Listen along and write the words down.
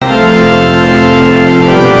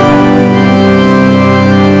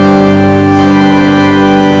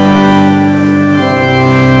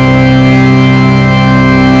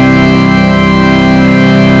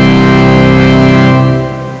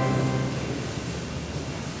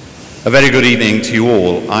A very good evening to you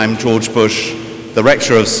all. I'm George Bush, the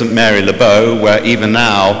rector of St Mary Le Bow, where even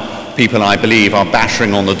now people, I believe, are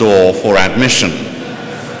battering on the door for admission.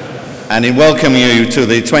 And in welcoming you to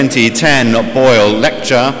the 2010 Boyle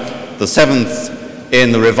Lecture, the seventh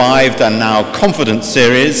in the revived and now confident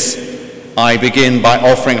series, I begin by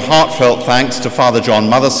offering heartfelt thanks to Father John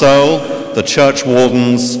Mothersole, the church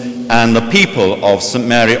wardens, and the people of St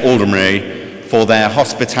Mary Aldermary for their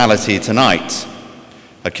hospitality tonight,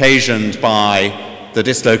 occasioned by the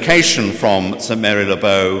dislocation from St Mary Le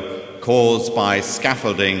Bow caused by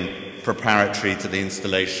scaffolding preparatory to the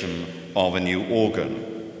installation of a new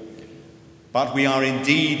organ. But we are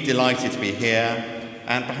indeed delighted to be here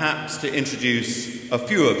and perhaps to introduce a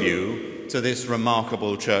few of you to this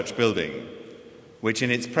remarkable church building, which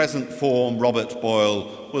in its present form Robert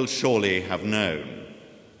Boyle will surely have known.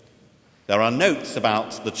 There are notes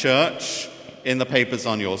about the church in the papers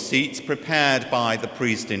on your seats, prepared by the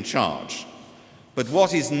priest in charge. But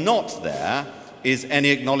what is not there is any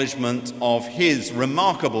acknowledgement of his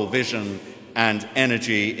remarkable vision and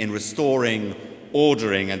energy in restoring,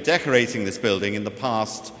 ordering and decorating this building in the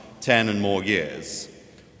past 10 and more years,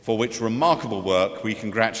 for which remarkable work we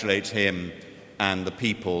congratulate him and the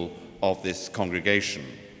people of this congregation.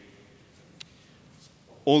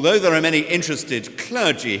 Although there are many interested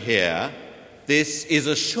clergy here, this is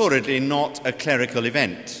assuredly not a clerical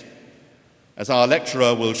event. As our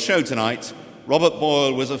lecturer will show tonight, Robert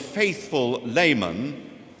Boyle was a faithful layman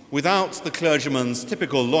without the clergyman's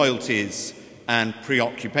typical loyalties and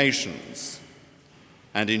preoccupations,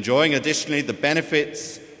 and enjoying additionally the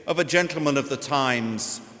benefits of a gentleman of the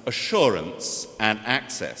time's assurance and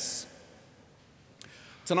access.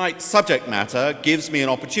 Tonight's subject matter gives me an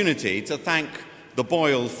opportunity to thank the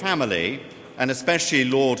Boyle family, and especially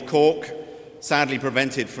Lord Cork, sadly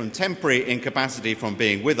prevented from temporary incapacity from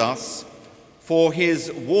being with us, for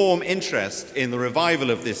his warm interest in the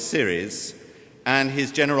revival of this series and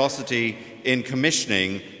his generosity in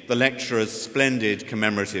commissioning the lecturer's splendid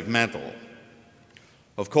commemorative medal.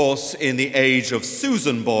 Of course, in the age of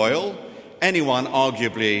Susan Boyle, anyone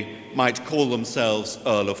arguably might call themselves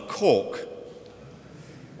Earl of Cork,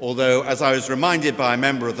 although, as I was reminded by a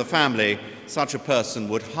member of the family, such a person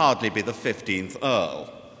would hardly be the 15th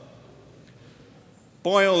Earl.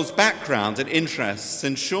 Boyle's background and interests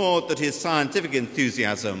ensured that his scientific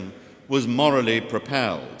enthusiasm was morally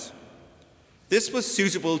propelled. This was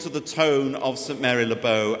suitable to the tone of St Mary Le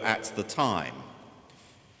Bow at the time.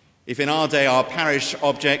 If in our day our parish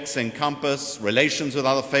objects encompass relations with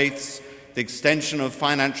other faiths, the extension of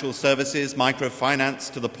financial services,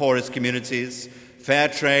 microfinance to the poorest communities, fair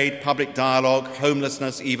trade, public dialogue,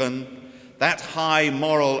 homelessness even, that high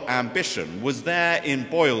moral ambition was there in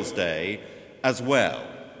Boyle's day as well,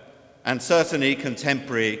 and certainly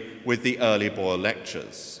contemporary with the early Boyle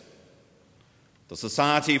lectures. The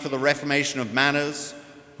Society for the Reformation of Manners,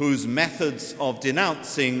 whose methods of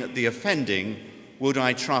denouncing the offending would,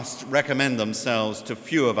 I trust, recommend themselves to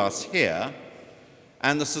few of us here,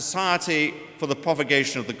 and the Society for the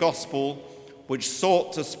Propagation of the Gospel, which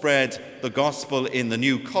sought to spread the gospel in the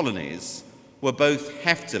new colonies, were both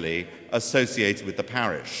heftily associated with the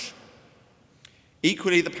parish.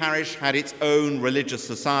 Equally, the parish had its own religious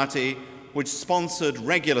society, which sponsored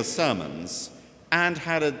regular sermons and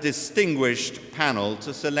had a distinguished panel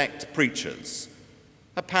to select preachers,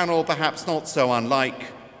 a panel perhaps not so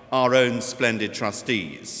unlike our own splendid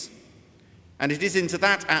trustees. And it is into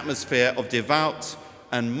that atmosphere of devout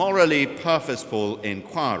and morally purposeful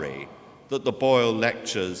inquiry that the Boyle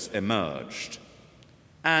lectures emerged,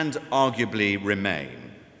 and arguably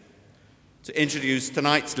remain. To introduce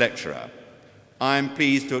tonight's lecturer, I am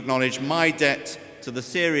pleased to acknowledge my debt to the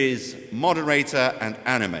series' moderator and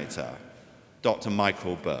animator, Dr.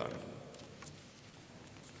 Michael Byrne.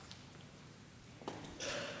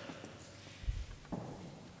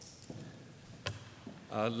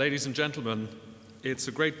 Ladies and gentlemen, it's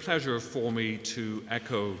a great pleasure for me to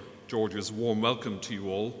echo George's warm welcome to you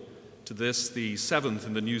all to this, the seventh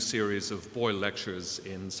in the new series of Boyle Lectures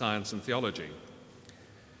in Science and Theology.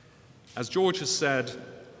 As George has said,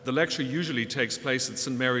 the lecture usually takes place at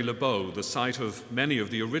St Mary Le Bow, the site of many of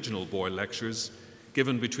the original Boyle lectures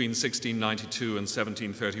given between 1692 and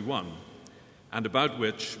 1731, and about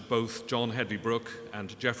which both John Hedley Brooke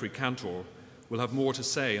and Geoffrey Cantor will have more to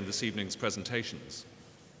say in this evening's presentations.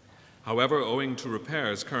 However, owing to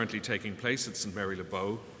repairs currently taking place at St Mary Le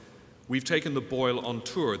Bow, we've taken the Boyle on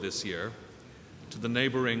tour this year to the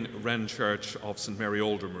neighbouring Wren Church of St Mary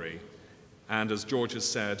Aldermary, and as George has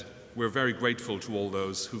said, we're very grateful to all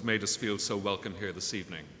those who've made us feel so welcome here this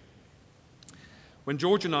evening. When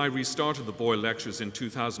George and I restarted the Boyle Lectures in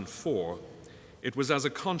 2004, it was as a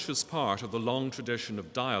conscious part of the long tradition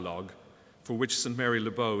of dialogue for which St. Mary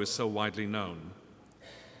Le Bow is so widely known.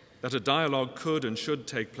 That a dialogue could and should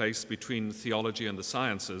take place between theology and the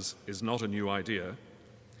sciences is not a new idea.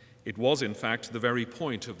 It was, in fact, the very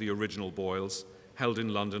point of the original Boyles, held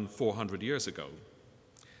in London 400 years ago.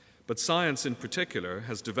 But science in particular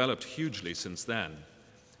has developed hugely since then,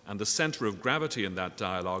 and the center of gravity in that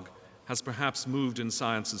dialogue has perhaps moved in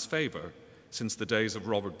science's favor since the days of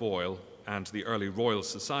Robert Boyle and the early Royal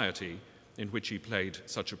Society, in which he played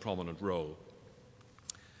such a prominent role.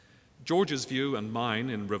 George's view and mine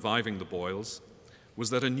in reviving the Boyles was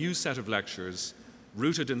that a new set of lectures,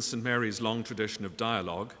 rooted in St. Mary's long tradition of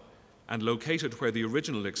dialogue and located where the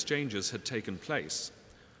original exchanges had taken place,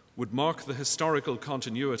 would mark the historical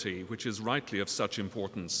continuity which is rightly of such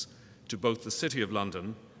importance to both the City of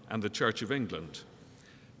London and the Church of England,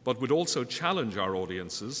 but would also challenge our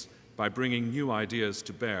audiences by bringing new ideas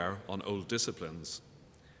to bear on old disciplines.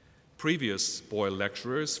 Previous Boyle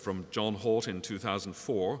lecturers, from John Haught in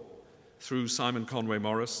 2004, through Simon Conway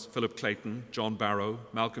Morris, Philip Clayton, John Barrow,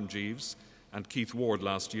 Malcolm Jeeves, and Keith Ward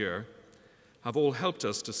last year, have all helped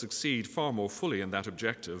us to succeed far more fully in that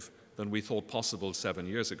objective than we thought possible 7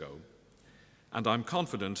 years ago. And I'm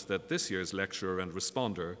confident that this year's lecturer and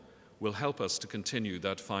responder will help us to continue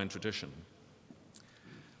that fine tradition.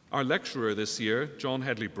 Our lecturer this year, John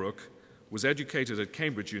Hedley Brooke, was educated at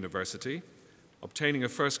Cambridge University, obtaining a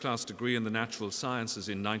first-class degree in the natural sciences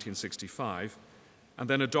in 1965, and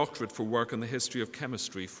then a doctorate for work on the history of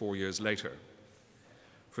chemistry 4 years later.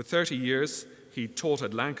 For 30 years, he taught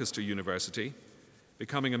at Lancaster University,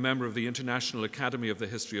 becoming a member of the International Academy of the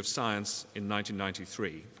History of Science in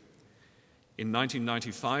 1993. In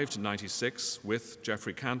 1995 to 96, with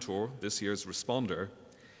Geoffrey Cantor, this year's responder,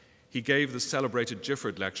 he gave the celebrated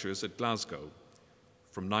Gifford Lectures at Glasgow.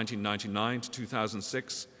 From 1999 to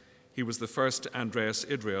 2006, he was the first Andreas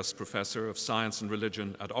Idreos Professor of Science and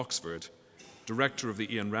Religion at Oxford, Director of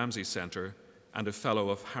the Ian Ramsay Centre, and a Fellow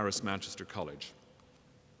of Harris Manchester College.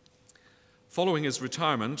 Following his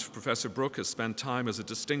retirement, Professor Brooke has spent time as a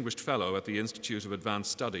Distinguished Fellow at the Institute of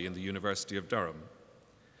Advanced Study in the University of Durham.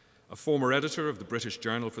 A former editor of the British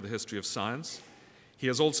Journal for the History of Science, he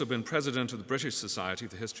has also been President of the British Society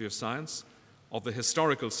for the History of Science, of the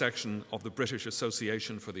Historical Section of the British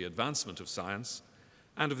Association for the Advancement of Science,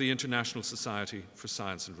 and of the International Society for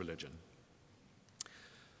Science and Religion.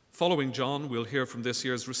 Following John, we'll hear from this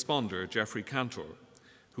year's responder, Geoffrey Cantor,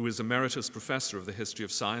 who is Emeritus Professor of the History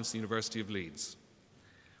of Science at the University of Leeds.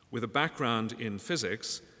 With a background in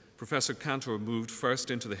physics, Professor Cantor moved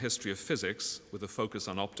first into the history of physics, with a focus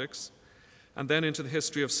on optics, and then into the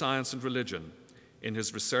history of science and religion, in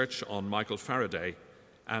his research on Michael Faraday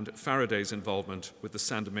and Faraday's involvement with the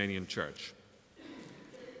Sandemanian Church.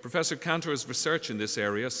 Professor Cantor's research in this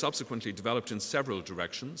area subsequently developed in several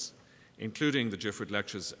directions, including the Gifford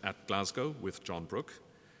Lectures at Glasgow with John Brooke,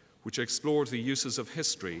 which explored the uses of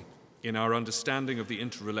history in our understanding of the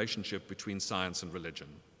interrelationship between science and religion.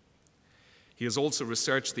 He has also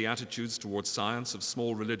researched the attitudes towards science of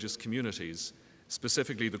small religious communities,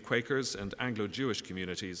 specifically the Quakers and Anglo-Jewish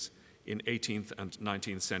communities in 18th and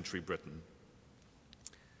 19th century Britain.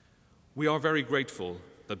 We are very grateful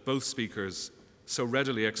that both speakers so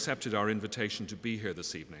readily accepted our invitation to be here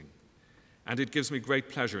this evening, and it gives me great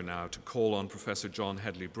pleasure now to call on Professor John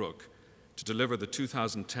Hedley Brooke to deliver the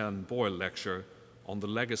 2010 Boyle Lecture on the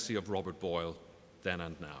legacy of Robert Boyle, then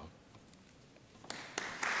and now.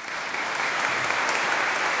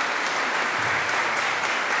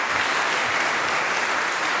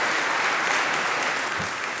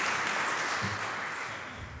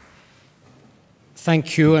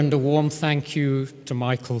 Thank you, and a warm thank you to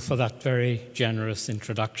Michael for that very generous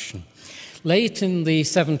introduction. Late in the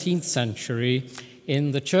 17th century,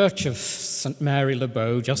 in the church of St. Mary Le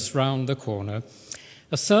Bow, just round the corner,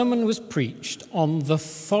 a sermon was preached on the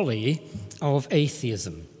folly of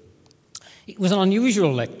atheism. It was an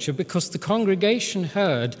unusual lecture because the congregation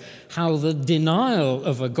heard how the denial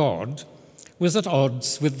of a God was at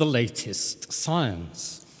odds with the latest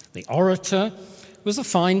science. The orator was a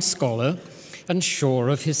fine scholar and sure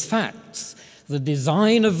of his facts. The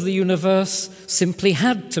design of the universe simply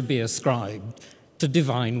had to be ascribed to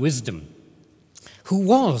divine wisdom. Who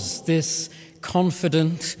was this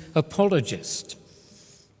confident apologist?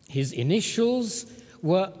 His initials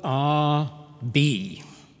were R.B.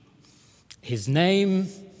 His name,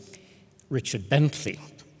 Richard Bentley.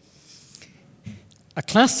 A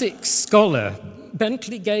classic scholar,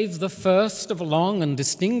 Bentley gave the first of a long and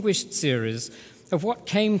distinguished series of what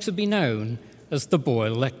came to be known as the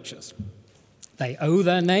Boyle Lectures. They owe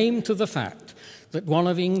their name to the fact that one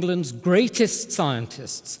of England's greatest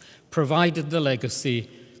scientists provided the legacy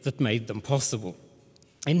that made them possible.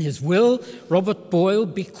 In his will, Robert Boyle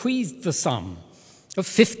bequeathed the sum of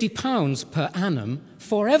 £50 per annum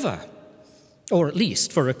forever, or at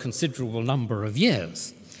least for a considerable number of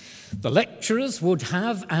years. The lecturers would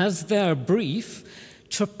have as their brief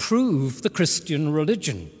to prove the Christian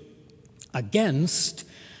religion against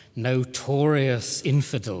notorious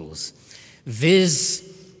infidels, viz.,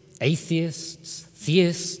 atheists,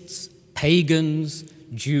 theists, pagans,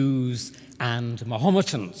 Jews, and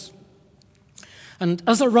Mahometans. And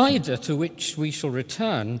as a rider to which we shall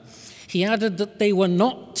return, he added that they were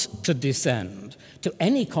not to descend to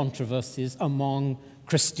any controversies among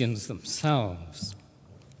Christians themselves.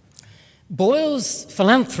 Boyle's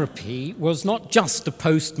philanthropy was not just a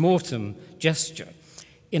post-mortem gesture.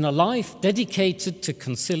 In a life dedicated to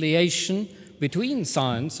conciliation between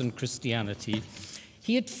science and Christianity,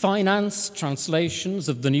 he had financed translations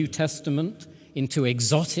of the New Testament into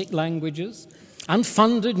exotic languages and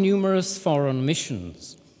funded numerous foreign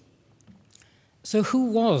missions. So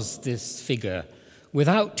who was this figure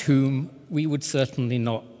without whom we would certainly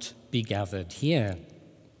not be gathered here?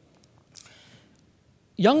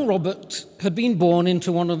 Young Robert had been born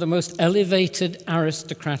into one of the most elevated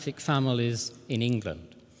aristocratic families in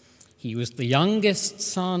England. He was the youngest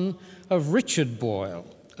son of Richard Boyle,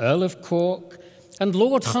 Earl of Cork, and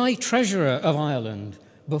Lord High Treasurer of Ireland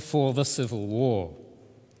before the Civil War.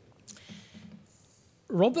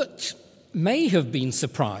 Robert may have been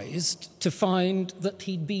surprised to find that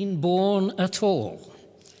he'd been born at all.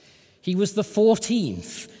 He was the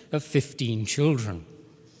 14th of 15 children.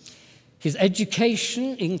 His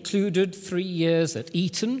education included 3 years at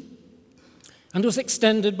Eton and was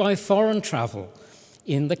extended by foreign travel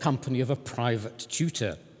in the company of a private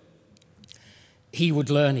tutor. He would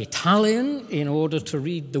learn Italian in order to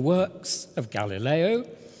read the works of Galileo,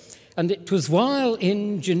 and it was while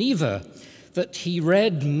in Geneva that he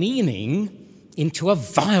read meaning into a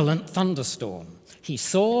violent thunderstorm. He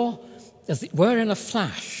saw, as it were in a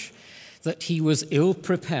flash, that he was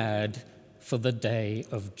ill-prepared for the day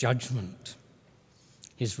of judgment.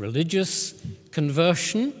 His religious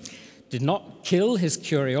conversion did not kill his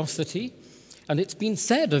curiosity, and it's been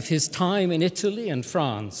said of his time in Italy and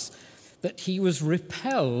France that he was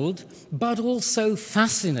repelled but also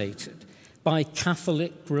fascinated by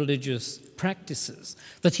Catholic religious practices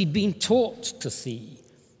that he'd been taught to see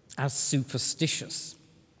as superstitious.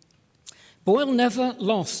 Boyle never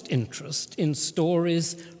lost interest in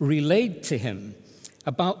stories relayed to him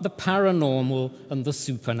about the paranormal and the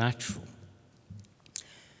supernatural.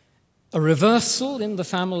 A reversal in the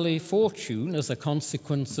family fortune as a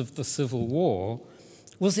consequence of the Civil War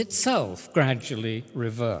was itself gradually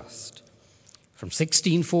reversed. From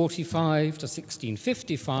 1645 to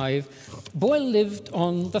 1655, Boyle lived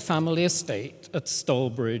on the family estate at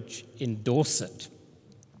Stolbridge in Dorset.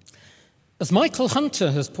 As Michael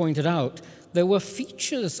Hunter has pointed out, there were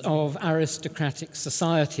features of aristocratic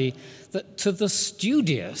society that to the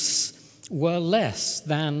studious were less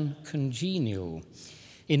than congenial.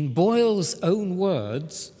 In Boyle's own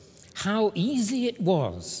words, how easy it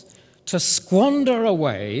was to squander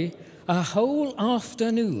away a whole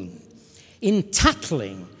afternoon in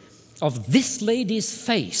tattling of this lady's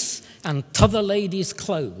face and t'other lady's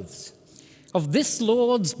clothes, of this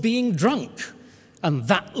lord's being drunk and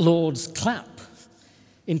that lord's clap,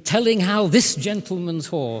 in telling how this gentleman's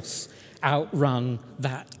horse outrun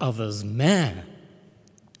that other's mare.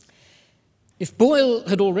 If Boyle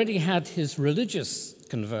had already had his religious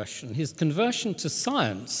conversion, his conversion to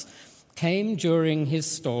science came during his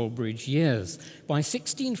Stolbridge years. By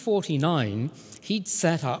 1649, he'd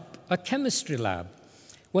set up a chemistry lab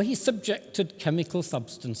where he subjected chemical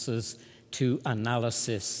substances to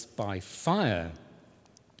analysis by fire.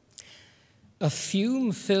 A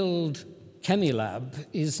fume-filled chemilab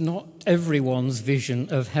is not everyone's vision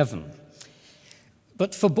of heaven.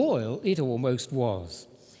 But for Boyle, it almost was.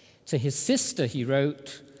 To his sister, he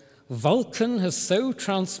wrote, "Vulcan has so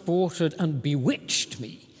transported and bewitched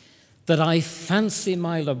me that I fancy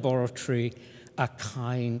my laboratory a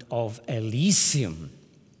kind of Elysium."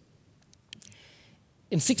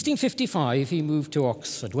 In 1655, he moved to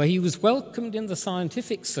Oxford, where he was welcomed in the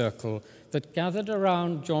scientific circle that gathered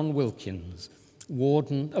around John Wilkins,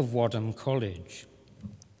 warden of Wadham College.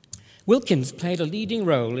 Wilkins played a leading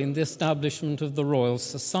role in the establishment of the Royal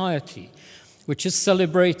Society, which is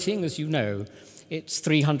celebrating, as you know, its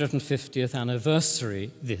 350th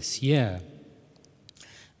anniversary this year.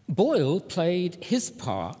 Boyle played his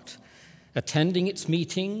part, attending its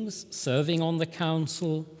meetings, serving on the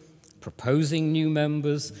council, proposing new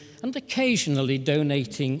members, and occasionally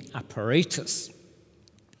donating apparatus.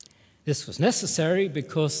 This was necessary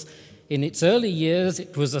because in its early years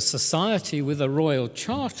it was a society with a royal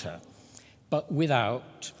charter, but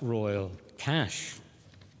without royal cash.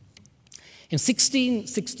 In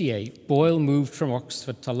 1668, Boyle moved from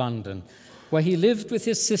Oxford to London, where he lived with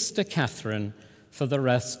his sister Catherine for the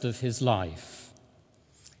rest of his life,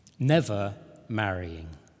 never marrying.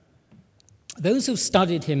 Those who've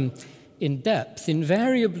studied him in depth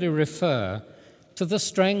invariably refer to the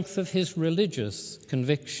strength of his religious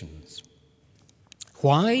convictions.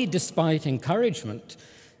 Why, despite encouragement,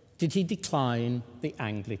 did he decline the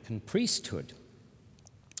Anglican priesthood?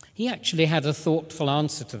 He actually had a thoughtful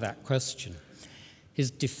answer to that question. His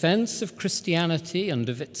defense of Christianity and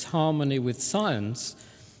of its harmony with science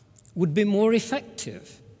would be more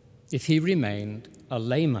effective if he remained a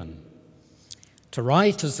layman. To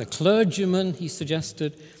write as a clergyman, he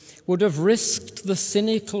suggested, would have risked the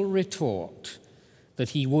cynical retort that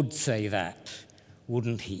he would say that,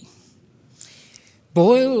 wouldn't he?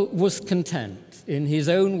 Boyle was content, in his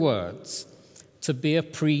own words, to be a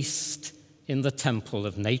priest in the temple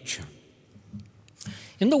of nature.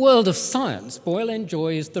 In the world of science, Boyle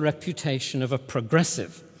enjoys the reputation of a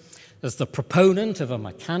progressive, as the proponent of a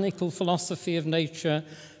mechanical philosophy of nature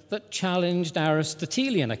that challenged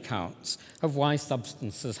Aristotelian accounts of why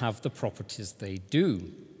substances have the properties they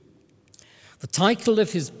do. The title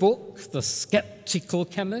of his book, The Skeptical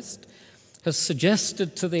Chemist, has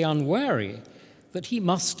suggested to the unwary that he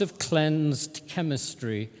must have cleansed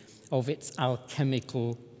chemistry of its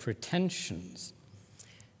alchemical pretensions.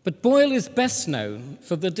 But Boyle is best known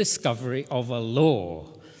for the discovery of a law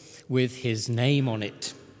with his name on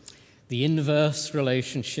it, the inverse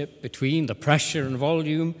relationship between the pressure and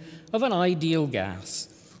volume of an ideal gas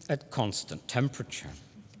at constant temperature.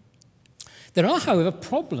 There are, however,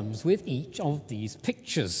 problems with each of these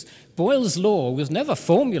pictures. Boyle's law was never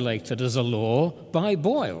formulated as a law by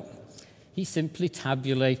Boyle. He simply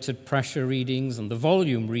tabulated pressure readings and the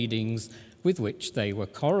volume readings with which they were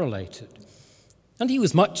correlated. And he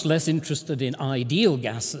was much less interested in ideal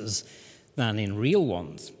gases than in real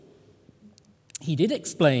ones. He did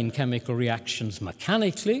explain chemical reactions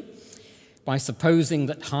mechanically by supposing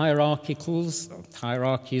that hierarchies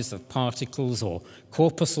of particles or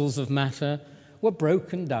corpuscles of matter were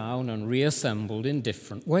broken down and reassembled in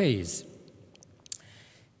different ways.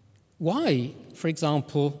 Why, for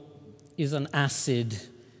example, is an acid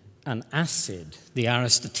an acid? The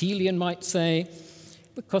Aristotelian might say,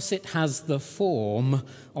 because it has the form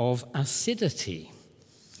of acidity.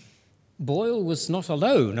 Boyle was not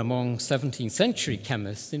alone among 17th century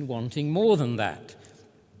chemists in wanting more than that.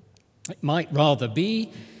 It might rather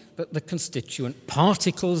be that the constituent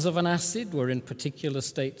particles of an acid were in particular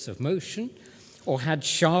states of motion or had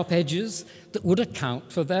sharp edges that would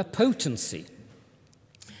account for their potency.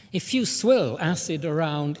 If you swill acid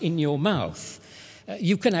around in your mouth,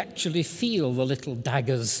 you can actually feel the little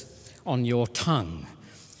daggers on your tongue.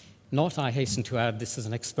 Not, I hasten to add, this is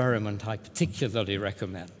an experiment I particularly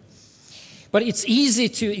recommend. But it's easy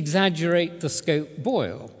to exaggerate the scope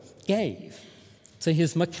Boyle gave to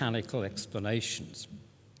his mechanical explanations.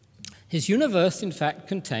 His universe, in fact,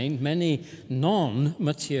 contained many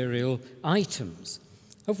non-material items,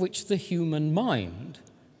 of which the human mind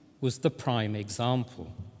was the prime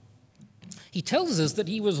example. He tells us that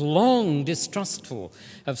he was long distrustful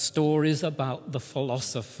of stories about the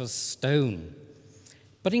philosopher's stone.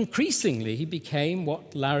 But increasingly he became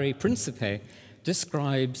what Larry Principe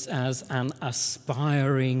describes as an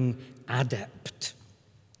aspiring adept.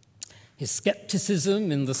 His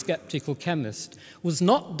skepticism in The Skeptical Chemist was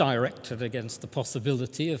not directed against the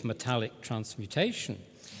possibility of metallic transmutation,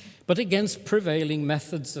 but against prevailing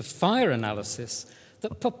methods of fire analysis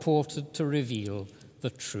that purported to reveal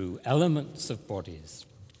the true elements of bodies.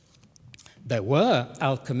 There were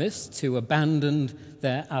alchemists who abandoned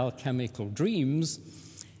their alchemical dreams.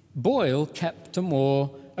 Boyle kept a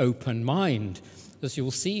more open mind, as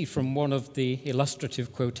you'll see from one of the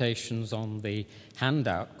illustrative quotations on the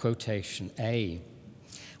handout, quotation A.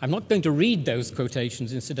 I'm not going to read those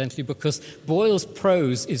quotations, incidentally, because Boyle's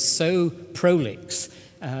prose is so prolix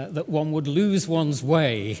that one would lose one's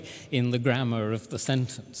way in the grammar of the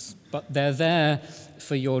sentence. But they're there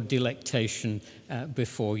for your delectation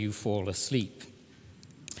before you fall asleep.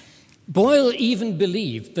 Boyle even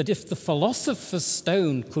believed that if the philosopher's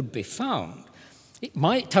stone could be found, it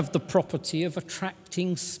might have the property of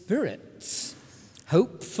attracting spirits,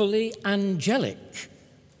 hopefully angelic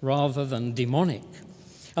rather than demonic.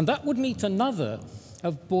 And that would meet another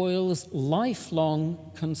of Boyle's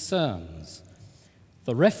lifelong concerns,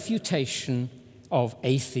 the refutation of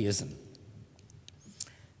atheism.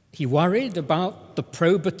 He worried about the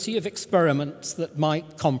probity of experiments that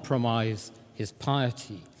might compromise his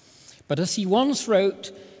piety. But as he once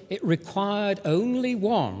wrote, it required only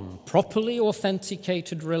one properly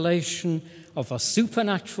authenticated relation of a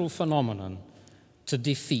supernatural phenomenon to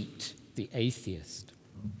defeat the atheist.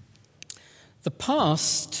 The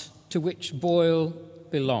past to which Boyle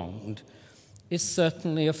belonged is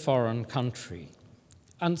certainly a foreign country.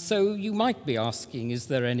 And so you might be asking, is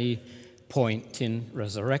there any point in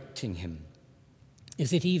resurrecting him?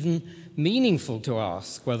 Is it even meaningful to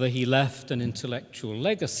ask whether he left an intellectual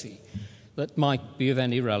legacy that might be of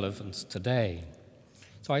any relevance today?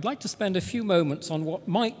 So I'd like to spend a few moments on what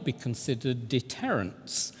might be considered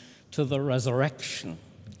deterrents to the resurrection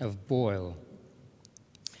of Boyle.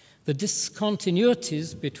 The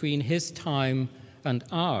discontinuities between his time and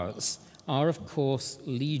ours are, of course,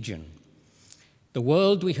 legion. The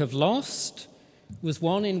world we have lost was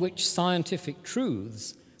one in which scientific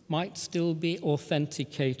truths might still be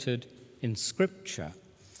authenticated in Scripture.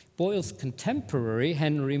 Boyle's contemporary,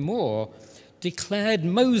 Henry Moore, declared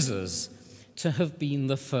Moses to have been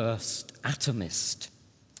the first atomist.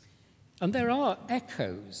 And there are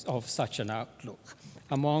echoes of such an outlook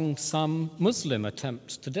among some Muslim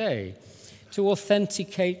attempts today to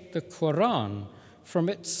authenticate the Quran from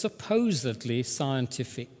its supposedly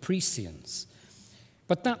scientific prescience.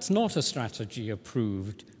 But that's not a strategy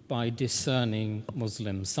approved by discerning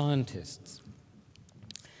Muslim scientists.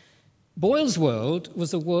 Boyle's world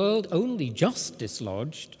was a world only just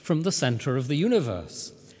dislodged from the center of the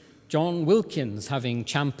universe, John Wilkins having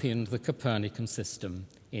championed the Copernican system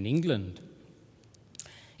in England.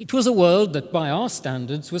 It was a world that by our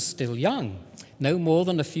standards was still young, no more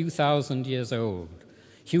than a few thousand years old.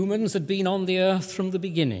 Humans had been on the earth from the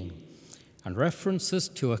beginning, and references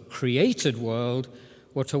to a created world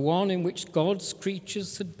were to one in which God's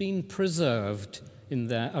creatures had been preserved in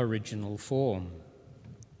their original form.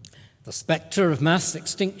 The spectre of mass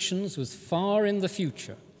extinctions was far in the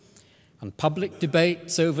future, and public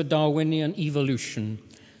debates over Darwinian evolution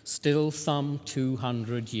still some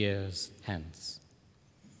 200 years hence.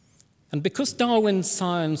 And because Darwin's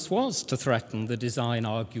science was to threaten the design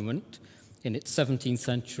argument in its 17th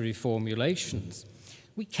century formulations,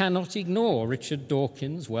 we cannot ignore Richard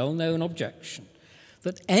Dawkins' well-known objection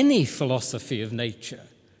that any philosophy of nature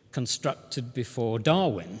constructed before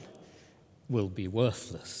Darwin will be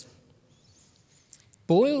worthless.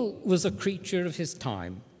 Boyle was a creature of his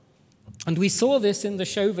time, and we saw this in the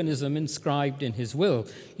chauvinism inscribed in his will.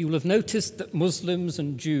 You will have noticed that Muslims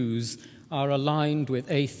and Jews are aligned with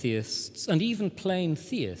atheists and even plain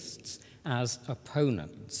theists as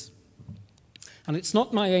opponents. And it's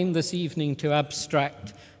not my aim this evening to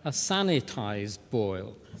abstract a sanitized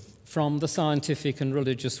Boyle from the scientific and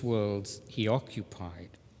religious worlds he occupied.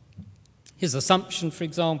 His assumption, for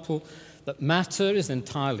example, that matter is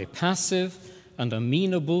entirely passive and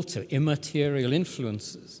amenable to immaterial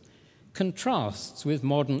influences contrasts with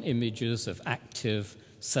modern images of active,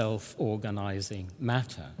 self-organizing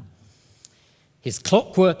matter. His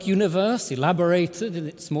clockwork universe, elaborated in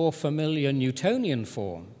its more familiar Newtonian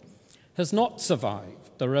form, has not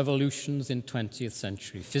survived the revolutions in 20th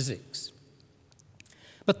century physics.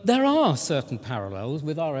 But there are certain parallels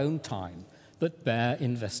with our own time that bear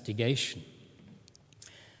investigation.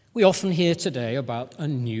 We often hear today about a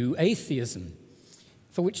new atheism,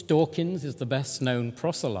 for which Dawkins is the best-known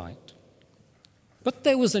proselyte. But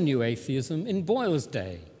there was a new atheism in Boyle's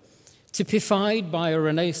day, typified by a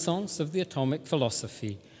renaissance of the atomic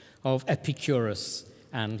philosophy of Epicurus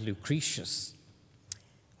and Lucretius.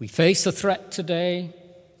 We face a threat today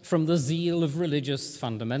from the zeal of religious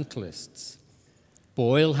fundamentalists.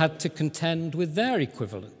 Boyle had to contend with their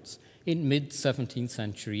equivalents in mid-17th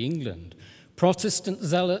century England, Protestant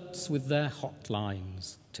zealots with their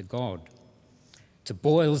hotlines to God. To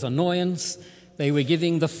Boyle's annoyance, they were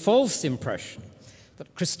giving the false impression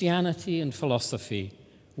that Christianity and philosophy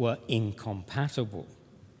were incompatible.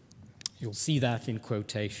 You'll see that in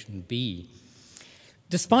quotation B.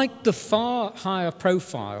 Despite the far higher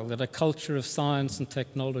profile that a culture of science and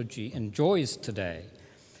technology enjoys today,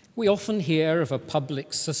 we often hear of a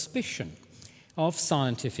public suspicion of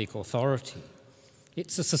scientific authority.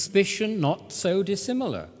 It's a suspicion not so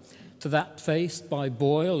dissimilar to that faced by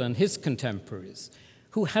Boyle and his contemporaries,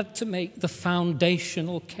 who had to make the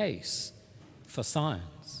foundational case for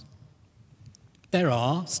science. There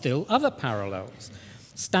are still other parallels.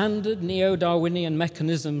 Standard neo-Darwinian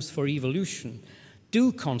mechanisms for evolution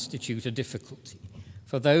do constitute a difficulty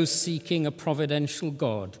for those seeking a providential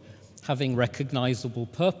God having recognizable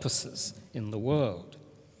purposes in the world.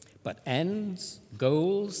 But ends,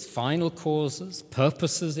 goals, final causes,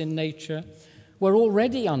 purposes in nature were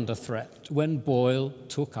already under threat when Boyle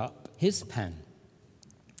took up his pen.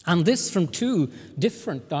 And this from two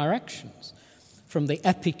different directions: from the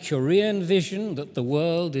Epicurean vision that the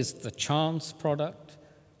world is the chance product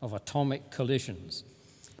of atomic collisions,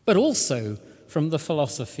 but also from the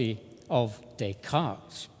philosophy of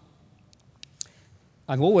Descartes.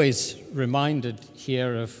 I'm always reminded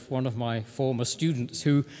here of one of my former students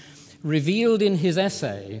who revealed in his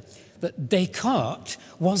essay that Descartes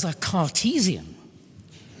was a Cartesian.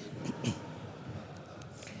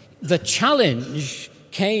 The challenge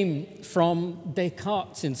came from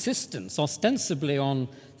Descartes' insistence, ostensibly on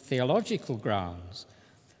theological grounds,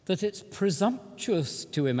 that it's presumptuous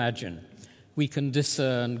to imagine we can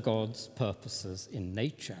discern God's purposes in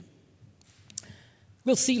nature.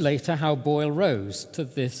 We'll see later how Boyle rose to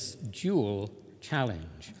this dual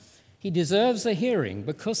challenge. He deserves a hearing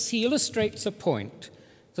because he illustrates a point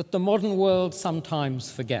that the modern world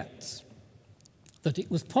sometimes forgets: that it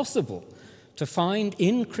was possible to find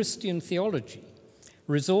in Christian theology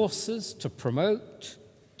resources to promote,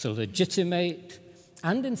 to legitimate,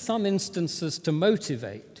 and in some instances to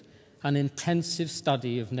motivate an intensive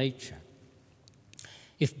study of nature.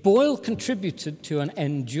 If Boyle contributed to an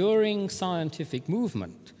enduring scientific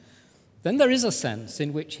movement, then there is a sense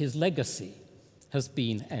in which his legacy has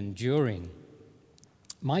been enduring.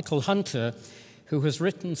 Michael Hunter, who has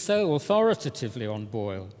written so authoritatively on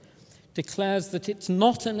Boyle, declares that it's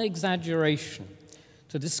not an exaggeration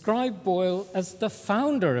to describe Boyle as the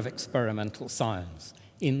founder of experimental science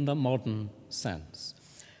in the modern sense.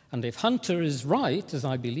 And if Hunter is right, as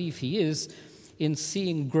I believe he is, in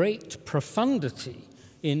seeing great profundity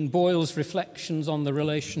in Boyle's reflections on the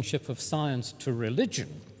relationship of science to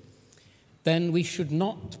religion, then we should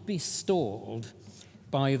not be stalled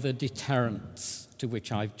by the deterrents to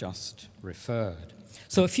which I've just referred.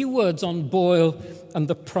 So a few words on Boyle and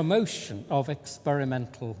the promotion of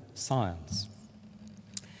experimental science.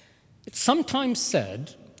 It's sometimes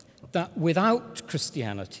said that without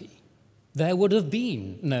Christianity, there would have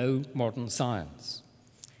been no modern science.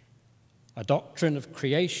 A doctrine of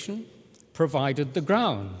creation provided the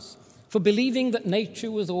grounds for believing that nature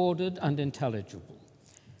was ordered and intelligible,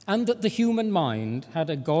 and that the human mind had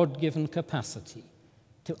a God-given capacity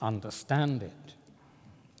to understand it.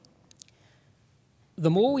 The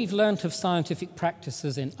more we've learnt of scientific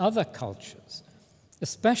practices in other cultures,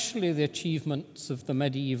 especially the achievements of the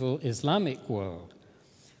medieval Islamic world,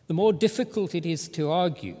 the more difficult it is to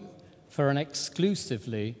argue for an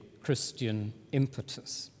exclusively Christian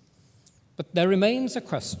impetus. But there remains a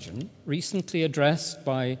question recently addressed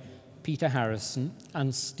by Peter Harrison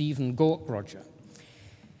and Stephen Gaukroger.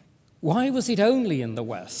 Why was it only in the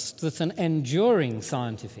West that an enduring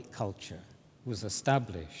scientific culture was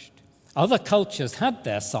established? Other cultures had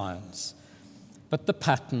their science, but the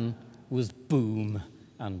pattern was boom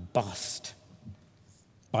and bust.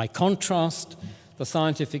 By contrast, the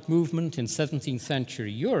scientific movement in 17th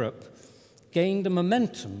century Europe gained a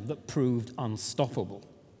momentum that proved unstoppable.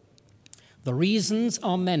 The reasons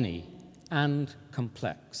are many and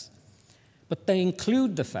complex, but they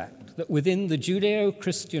include the fact that within the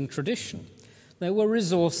Judeo-Christian tradition, there were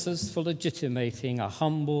resources for legitimating a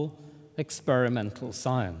humble experimental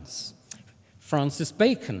science. Francis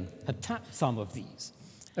Bacon had tapped some of these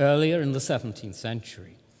earlier in the 17th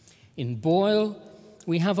century. In Boyle,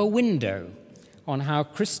 we have a window on how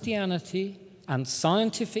Christianity and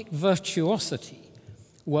scientific virtuosity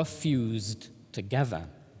were fused together.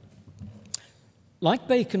 Like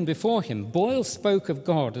Bacon before him, Boyle spoke of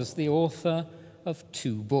God as the author of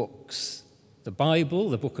two books: the Bible,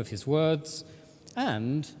 the book of his words,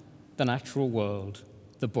 and the natural world,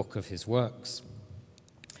 the book of his works.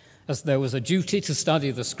 As there was a duty to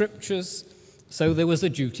study the scriptures, so there was a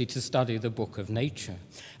duty to study the book of nature.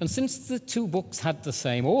 And since the two books had the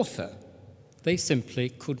same author, they simply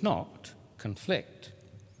could not conflict.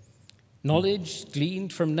 Knowledge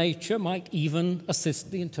gleaned from nature might even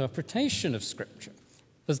assist the interpretation of Scripture,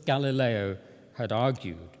 as Galileo had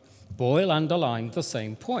argued. Boyle underlined the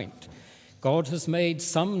same point. God has made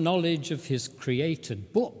some knowledge of his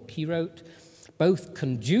created book, he wrote, both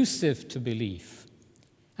conducive to belief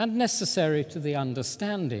and necessary to the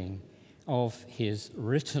understanding of his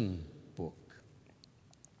written book.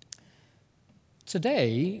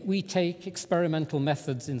 Today, we take experimental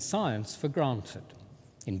methods in science for granted.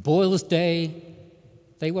 In Boyle's day,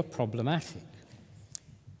 they were problematic.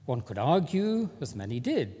 One could argue, as many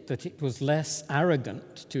did, that it was less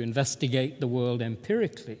arrogant to investigate the world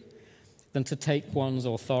empirically than to take one's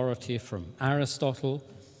authority from Aristotle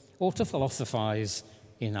or to philosophize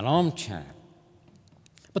in an armchair.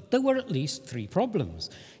 But there were at least three problems.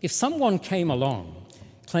 If someone came along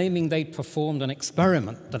claiming they'd performed an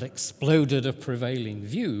experiment that exploded a prevailing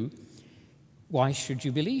view, why should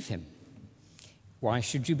you believe him? Why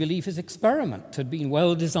should you believe his experiment had been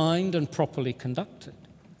well designed and properly conducted?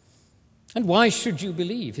 And why should you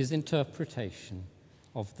believe his interpretation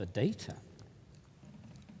of the data?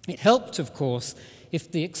 It helped, of course, if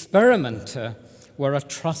the experimenter were a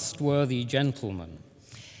trustworthy gentleman,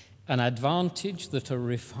 an advantage that a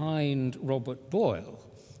refined Robert Boyle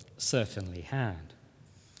certainly had.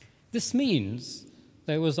 This means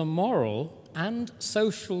there was a moral and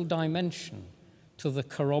social dimension to the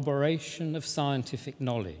corroboration of scientific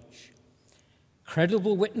knowledge.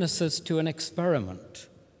 Credible witnesses to an experiment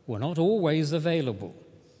were not always available,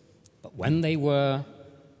 but when they were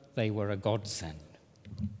a godsend.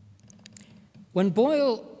 When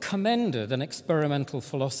Boyle commended an experimental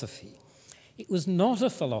philosophy, it was not a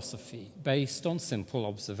philosophy based on simple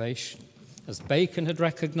observation. As Bacon had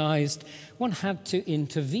recognized, one had to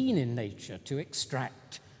intervene in nature to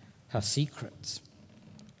extract her secrets.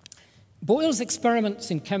 Boyle's experiments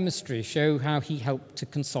in chemistry show how he helped to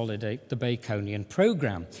consolidate the Baconian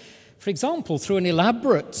program. For example, through an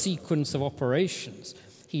elaborate sequence of operations,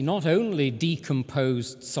 he not only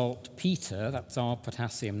decomposed saltpeter, that's our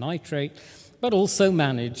potassium nitrate, but also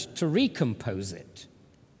managed to recompose it.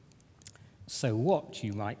 So what,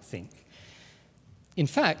 you might think? In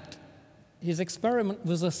fact, his experiment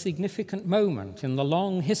was a significant moment in the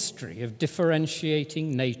long history of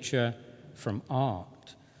differentiating nature from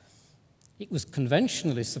art. It was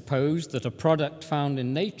conventionally supposed that a product found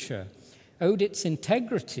in nature owed its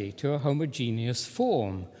integrity to a homogeneous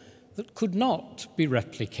form that could not be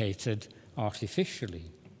replicated artificially.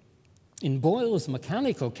 In Boyle's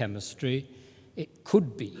mechanical chemistry, it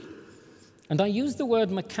could be. And I use the word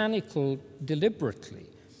mechanical deliberately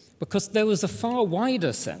because there was a far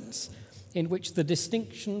wider sense in which the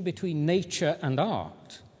distinction between nature and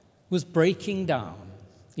art was breaking down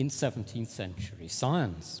in 17th century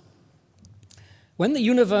science. When the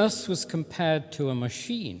universe was compared to a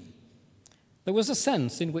machine, there was a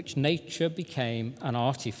sense in which nature became an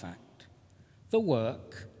artifact, the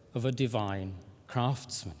work of a divine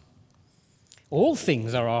craftsman. All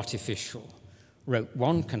things are artificial, wrote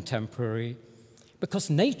one contemporary, because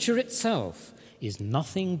nature itself is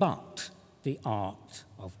nothing but the art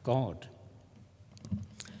of God.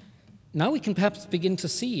 Now we can perhaps begin to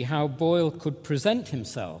see how Boyle could present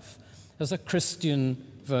himself as a Christian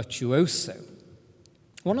virtuoso.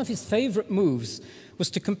 One of his favorite moves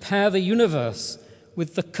was to compare the universe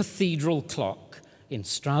with the cathedral clock in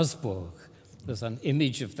Strasbourg. There's an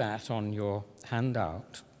image of that on your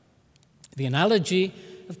handout. The analogy,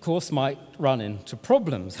 of course, might run into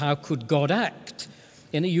problems. How could God act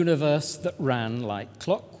in a universe that ran like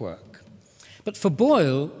clockwork? But for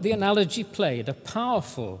Boyle, the analogy played a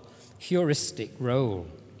powerful heuristic role.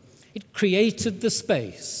 It created the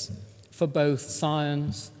space for both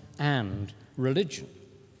science and religion.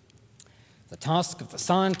 The task of the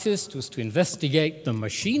scientist was to investigate the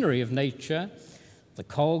machinery of nature, the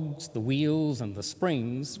cogs, the wheels, and the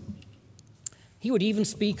springs. He would even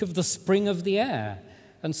speak of the spring of the air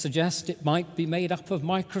and suggest it might be made up of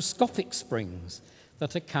microscopic springs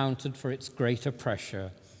that accounted for its greater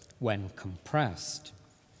pressure when compressed.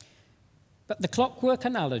 But the clockwork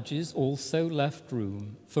analogies also left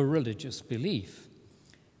room for religious belief,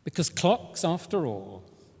 because clocks, after all,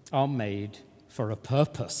 are made for a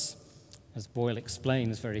purpose, as Boyle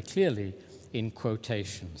explains very clearly in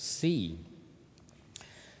quotation C.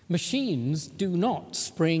 Machines do not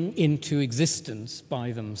spring into existence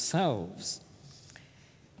by themselves.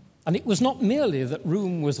 And it was not merely that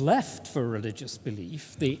room was left for religious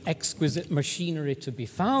belief. The exquisite machinery to be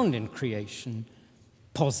found in creation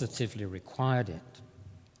positively required it.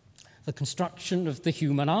 The construction of the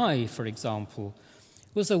human eye, for example,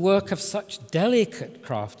 was a work of such delicate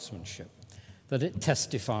craftsmanship that it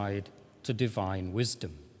testified to divine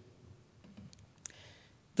wisdom.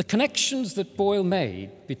 The connections that Boyle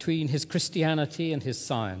made between his Christianity and his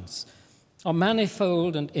science are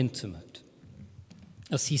manifold and intimate.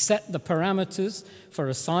 As he set the parameters for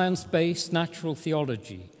a science-based natural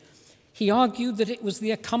theology, he argued that it was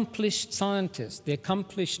the accomplished scientist, the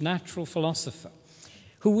accomplished natural philosopher,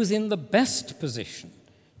 who was in the best position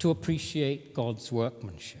to appreciate God's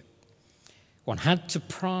workmanship. One had to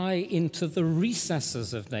pry into the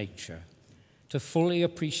recesses of nature to fully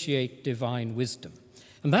appreciate divine wisdom.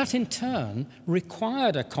 And that, in turn,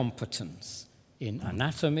 required a competence in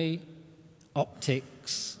anatomy,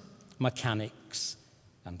 optics, mechanics,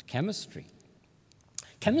 and chemistry.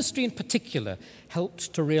 Chemistry, in particular,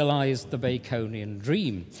 helped to realize the Baconian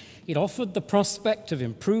dream. It offered the prospect of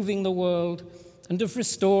improving the world and of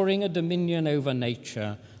restoring a dominion over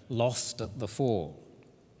nature lost at the fall.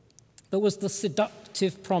 There was the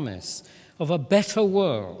seductive promise of a better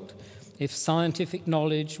world if scientific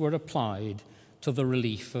knowledge were applied to the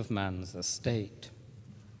relief of man's estate.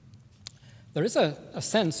 There is a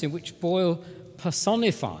sense in which Boyle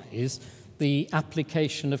personifies the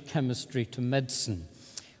application of chemistry to medicine.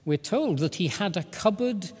 We're told that he had a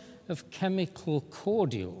cupboard of chemical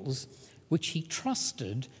cordials which he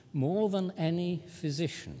trusted more than any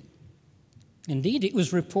physician. Indeed, it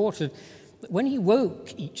was reported that when he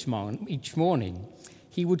woke each morning,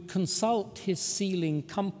 he would consult his ceiling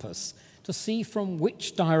compass to see from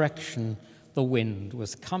which direction the wind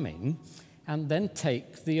was coming and then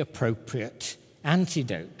take the appropriate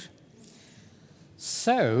antidote.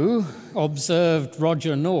 So, observed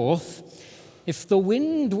Roger North, if the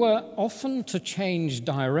wind were often to change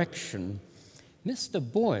direction, Mr.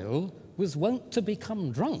 Boyle was wont to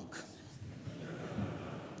become drunk.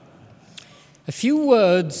 A few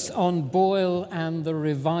words on Boyle and the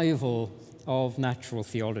revival of natural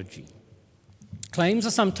theology. Claims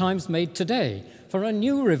are sometimes made today for a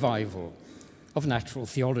new revival of natural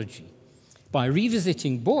theology. By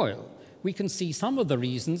revisiting Boyle, we can see some of the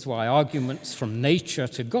reasons why arguments from nature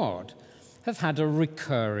to God have had a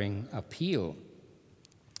recurring appeal.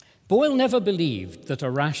 Boyle never believed that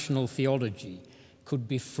a rational theology could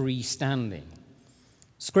be freestanding.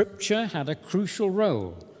 Scripture had a crucial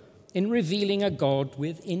role in revealing a God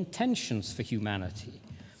with intentions for humanity,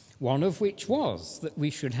 one of which was that we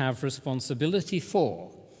should have responsibility for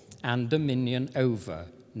and dominion over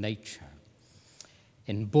nature.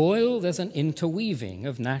 In Boyle, there's an interweaving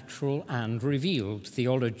of natural and revealed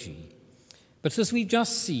theology. But as we've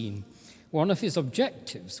just seen, one of his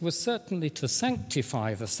objectives was certainly to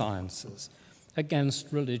sanctify the sciences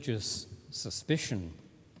against religious suspicion.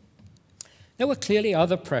 There were clearly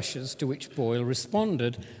other pressures to which Boyle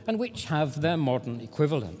responded and which have their modern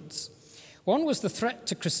equivalents. One was the threat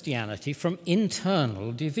to Christianity from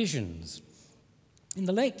internal divisions. In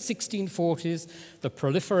the late 1640s, the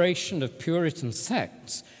proliferation of Puritan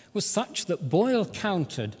sects was such that Boyle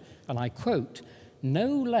counted, and I quote, no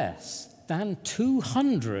less than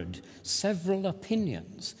 200 several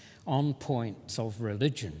opinions on points of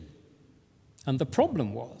religion. And the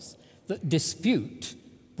problem was that dispute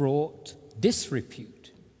brought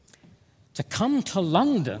disrepute. To come to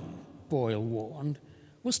London, Boyle warned,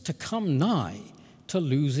 was to come nigh to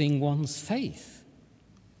losing one's faith.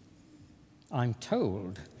 I'm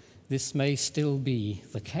told this may still be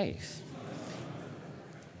the case.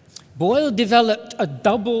 Boyle developed a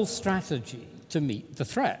double strategy to meet the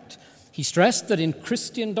threat. He stressed that in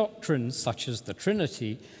Christian doctrines such as the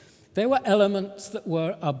Trinity, there were elements that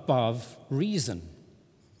were above reason.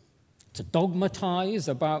 To dogmatize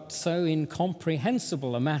about so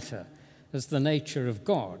incomprehensible a matter as the nature of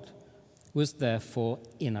God was therefore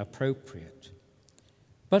inappropriate.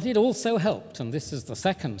 But it also helped, and this is the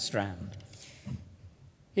second strand,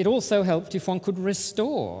 it also helped if one could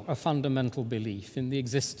restore a fundamental belief in the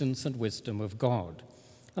existence and wisdom of God.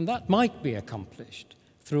 And that might be accomplished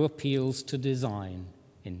through appeals to design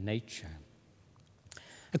in nature.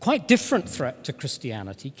 A quite different threat to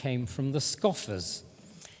Christianity came from the scoffers,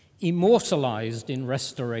 immortalized in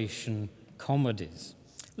Restoration comedies.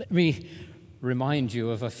 Let me remind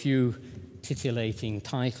you of a few titillating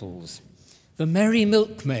titles. The Merry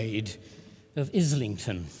Milkmaid of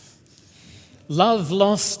Islington, Love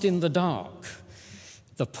Lost in the Dark,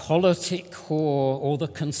 The Politic Whore or the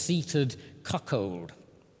Conceited Cuckold.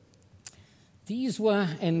 These were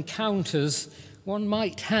encounters one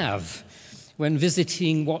might have when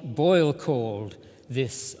visiting what Boyle called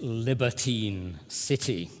this libertine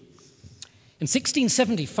city. In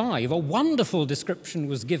 1675, a wonderful description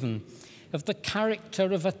was given of the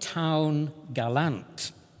character of a town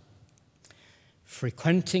gallant.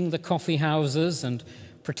 Frequenting the coffee houses and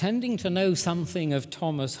pretending to know something of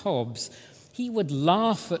Thomas Hobbes, he would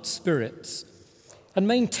laugh at spirits and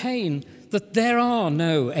maintain that there are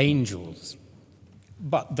no angels,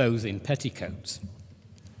 but those in petticoats.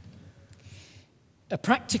 A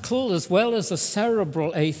practical as well as a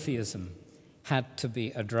cerebral atheism had to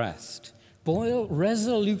be addressed. Boyle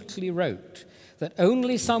resolutely wrote that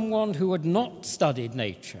only someone who had not studied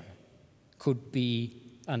nature could be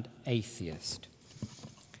an atheist.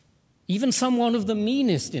 Even someone of the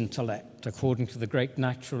meanest intellect, according to the great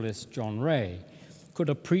naturalist John Ray, could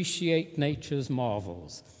appreciate nature's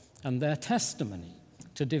marvels and their testimony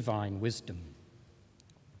to divine wisdom.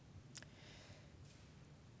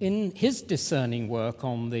 In his discerning work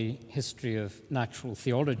on the history of natural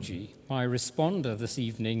theology, my responder this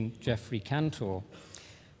evening, Geoffrey Cantor,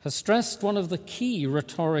 has stressed one of the key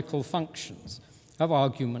rhetorical functions of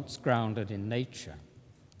arguments grounded in nature,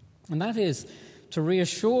 and that is to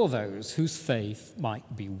reassure those whose faith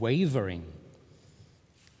might be wavering.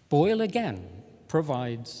 Boyle again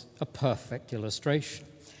provides a perfect illustration.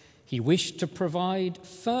 He wished to provide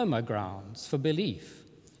firmer grounds for belief,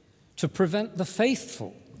 to prevent the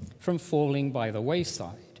faithful from falling by the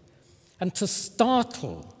wayside, and to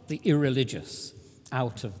startle the irreligious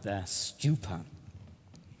out of their stupor.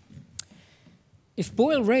 If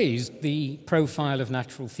Boyle raised the profile of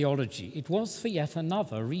natural theology, it was for yet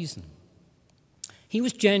another reason. He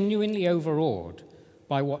was genuinely overawed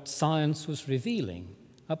by what science was revealing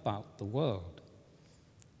about the world.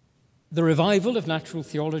 The revival of natural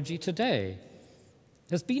theology today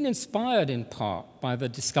has been inspired in part by the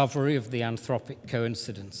discovery of the anthropic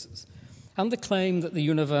coincidences and the claim that the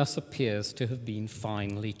universe appears to have been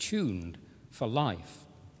finely tuned for life.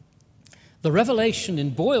 The revelation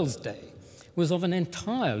in Boyle's day was of an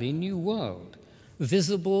entirely new world,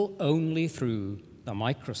 visible only through the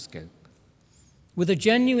microscope. With a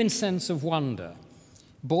genuine sense of wonder,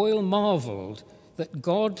 Boyle marveled that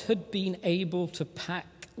God had been able to pack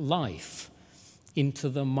life into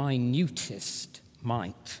the minutest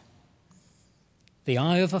mite. The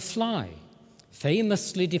eye of a fly,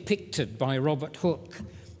 famously depicted by Robert Hooke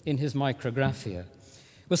in his Micrographia,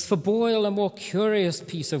 was for Boyle a more curious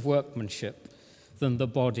piece of workmanship than the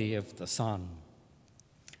body of the sun.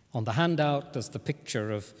 On the handout, there's the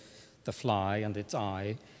picture of the fly and its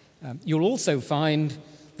eye. You'll also find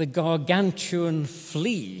the gargantuan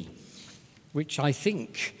flea, which I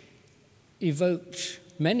think evoked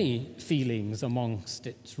many feelings amongst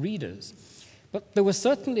its readers. But there were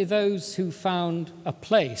certainly those who found a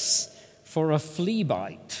place for a flea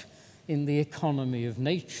bite in the economy of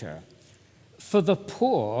nature. For the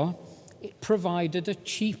poor, it provided a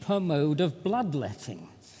cheaper mode of bloodletting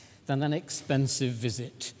than an expensive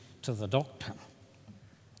visit to the doctor.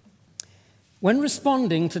 When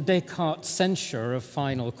responding to Descartes' censure of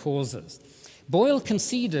final causes, Boyle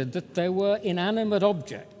conceded that there were inanimate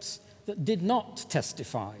objects that did not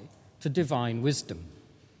testify to divine wisdom.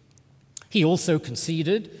 He also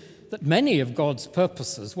conceded that many of God's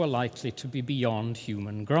purposes were likely to be beyond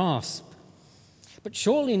human grasp. But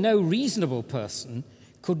surely no reasonable person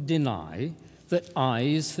could deny that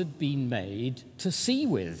eyes had been made to see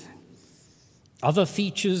with. Other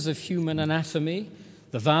features of human anatomy,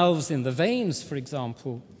 the valves in the veins, for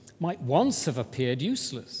example, might once have appeared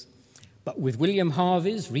useless. But with William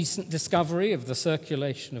Harvey's recent discovery of the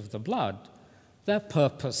circulation of the blood, their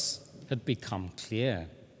purpose had become clear.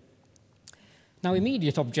 Now,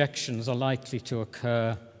 immediate objections are likely to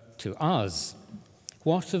occur to us.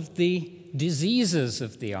 What of the diseases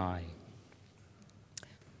of the eye?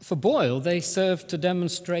 For Boyle, they serve to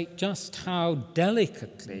demonstrate just how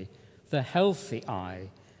delicately the healthy eye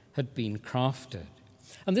had been crafted.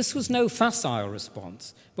 And this was no facile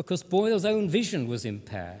response, because Boyle's own vision was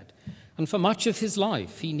impaired, and for much of his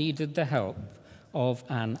life he needed the help of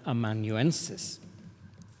an amanuensis.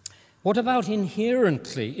 What about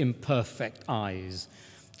inherently imperfect eyes,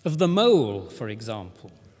 of the mole, for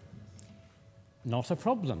example? Not a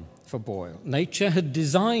problem for Boyle. Nature had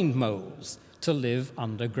designed moles to live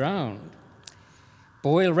underground.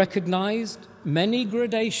 Boyle recognized many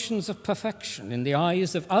gradations of perfection in the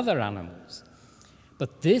eyes of other animals,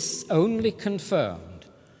 but this only confirmed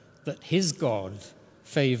that his God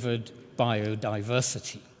favored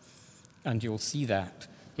biodiversity, and you'll see that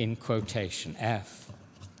in quotation F.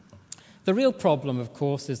 The real problem, of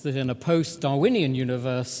course, is that in a post-Darwinian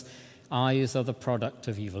universe, eyes are the product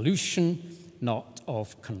of evolution, not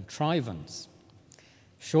of contrivance.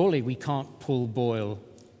 Surely we can't pull Boyle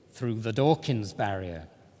through the Dawkins barrier.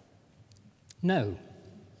 No.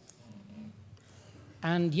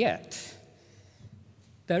 And yet,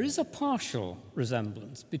 there is a partial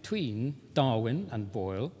resemblance between Darwin and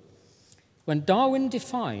Boyle. When Darwin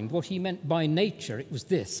defined what he meant by nature, it was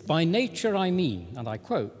this: by nature I mean, and I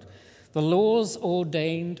quote, the laws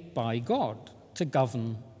ordained by God to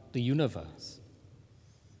govern the universe.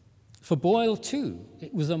 For Boyle, too,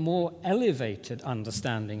 it was a more elevated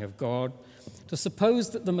understanding of God to suppose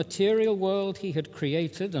that the material world he had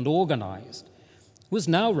created and organized was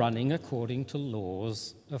now running according to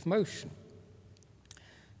laws of motion.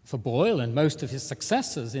 For Boyle and most of his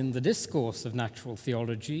successors in the discourse of natural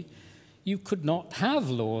theology, you could not have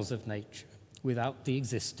laws of nature without the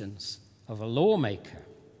existence of a lawmaker.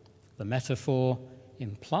 The metaphor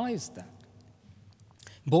implies that.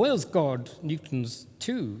 Boyle's God, Newton's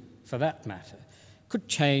too, for that matter, could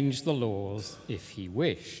change the laws if he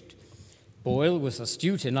wished. Boyle was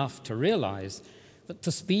astute enough to realize that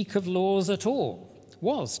to speak of laws at all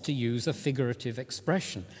was to use a figurative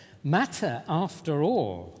expression, Matter, after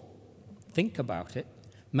all, think about it,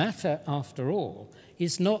 matter, after all,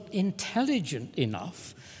 is not intelligent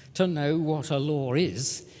enough to know what a law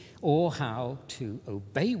is or how to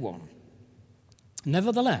obey one.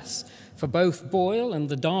 Nevertheless, for both Boyle and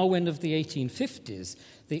the Darwin of the 1850s,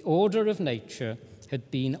 the order of nature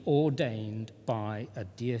had been ordained by a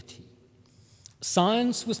deity.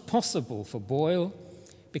 Science was possible for Boyle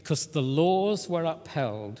because the laws were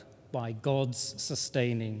upheld by God's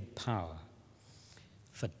sustaining power.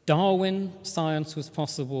 For Darwin, science was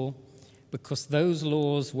possible because those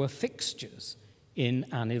laws were fixtures in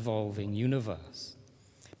an evolving universe.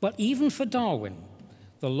 But even for Darwin,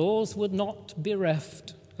 the laws were not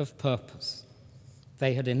bereft of purpose.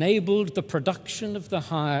 They had enabled the production of the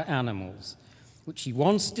higher animals, which he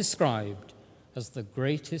once described as the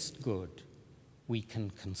greatest good we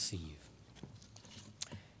can conceive.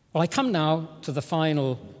 Well, I come now to the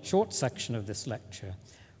final short section of this lecture,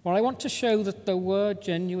 where I want to show that there were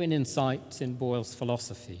genuine insights in Boyle's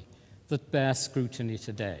philosophy that bear scrutiny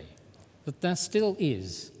today, that there still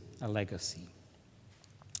is a legacy.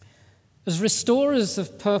 As restorers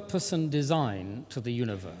of purpose and design to the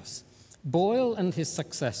universe, Boyle and his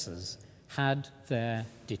successors had their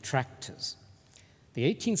detractors.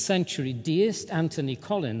 The 18th century deist Anthony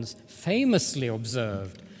Collins famously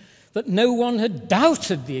observed that no one had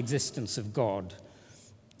doubted the existence of God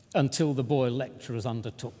until the Boyle lecturers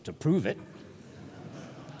undertook to prove it.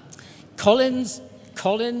 Collins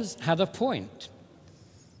had a point,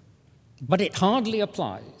 but it hardly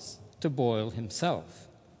applies to Boyle himself.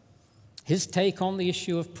 His take on the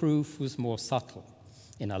issue of proof was more subtle.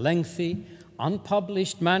 In a lengthy,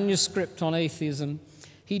 unpublished manuscript on atheism,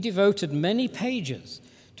 he devoted many pages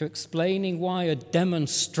to explaining why a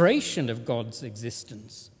demonstration of God's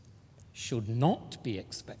existence should not be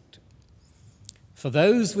expected. For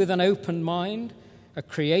those with an open mind, a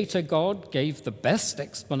creator God gave the best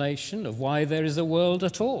explanation of why there is a world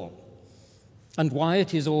at all and why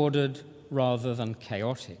it is ordered rather than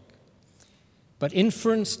chaotic. But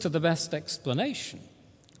inference to the best explanation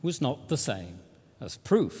was not the same as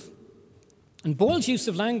proof. And Boyle's use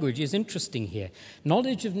of language is interesting here.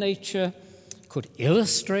 Knowledge of nature could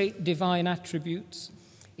illustrate divine attributes.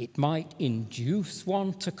 It might induce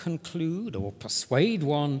one to conclude or persuade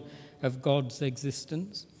one of God's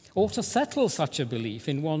existence, or to settle such a belief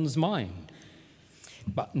in one's mind.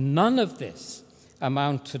 But none of this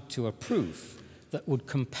amounted to a proof that would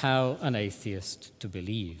compel an atheist to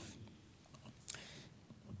believe.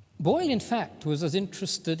 Boyle, in fact, was as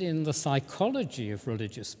interested in the psychology of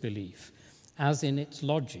religious belief as in its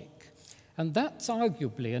logic, and that's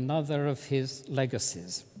arguably another of his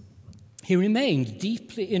legacies. He remained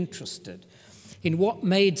deeply interested in what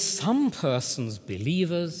made some persons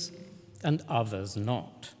believers and others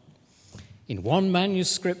not. In one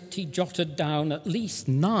manuscript, he jotted down at least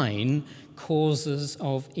 9 causes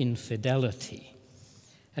of infidelity.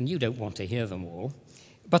 And you don't want to hear them all,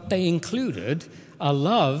 but they included a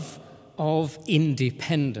love of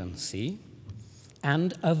independency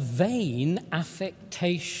and a vain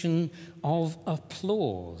affectation of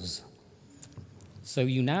applause. So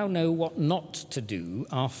you now know what not to do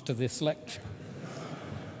after this lecture.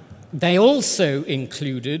 They also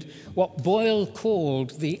included what Boyle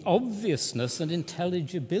called the obviousness and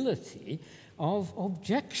intelligibility of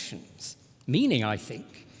objections, meaning, I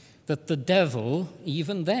think, that the devil,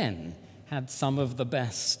 even then, had some of the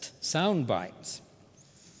best sound bites.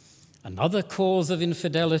 Another cause of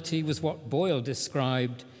infidelity was what Boyle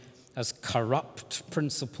described as corrupt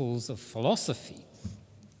principles of philosophy.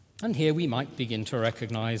 And here we might begin to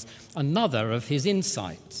recognize another of his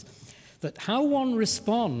insights, that how one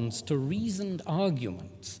responds to reasoned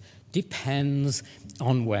arguments depends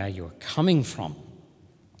on where you're coming from.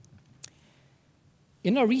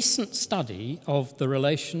 In a recent study of the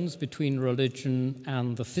relations between religion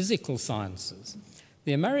and the physical sciences,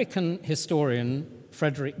 the American historian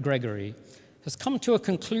Frederick Gregory has come to a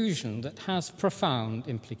conclusion that has profound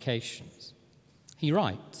implications. He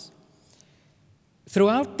writes,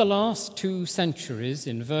 "Throughout the last 2 centuries,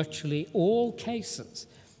 in virtually all cases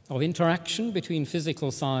of interaction between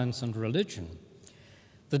physical science and religion,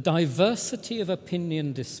 the diversity of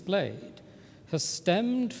opinion displayed has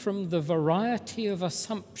stemmed from the variety of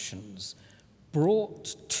assumptions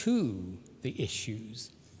brought to the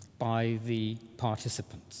issues by the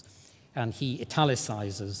participants." And he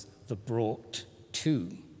italicizes the "brought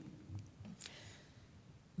to."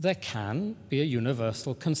 There can be a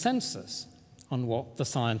universal consensus on what the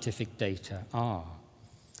scientific data are,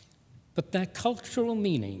 but their cultural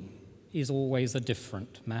meaning is always a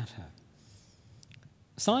different matter.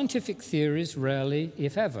 Scientific theories rarely,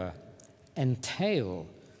 if ever, entail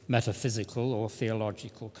metaphysical or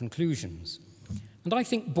theological conclusions. And I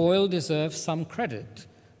think Boyle deserves some credit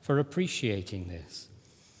for appreciating this.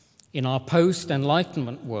 In our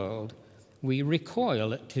post-Enlightenment world, we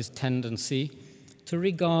recoil at his tendency to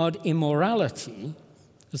regard immorality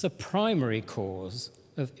as a primary cause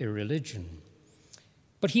of irreligion.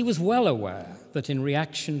 But he was well aware that in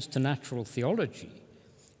reactions to natural theology,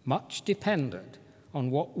 much depended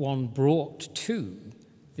on what one brought to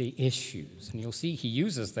the issues. And you'll see he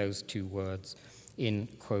uses those two words in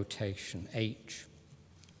quotation H.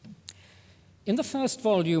 In the first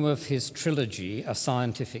volume of his trilogy, A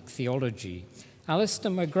Scientific Theology,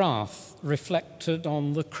 Alistair McGrath reflected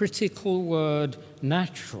on the critical word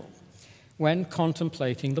natural when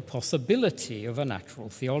contemplating the possibility of a natural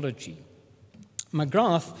theology.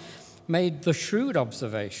 McGrath made the shrewd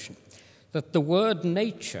observation that the word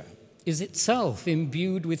nature is itself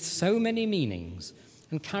imbued with so many meanings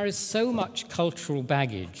and carries so much cultural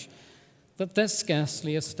baggage that there's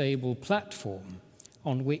scarcely a stable platform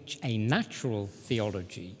on which a natural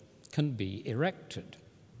theology can be erected.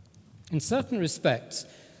 In certain respects,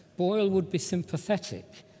 Boyle would be sympathetic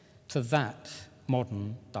to that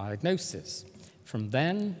modern diagnosis. From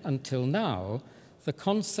then until now, the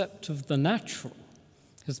concept of the natural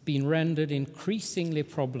has been rendered increasingly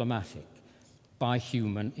problematic by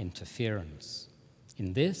human interference.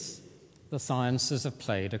 In this, the sciences have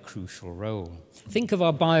played a crucial role. Think of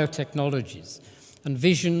our biotechnologies and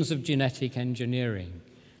visions of genetic engineering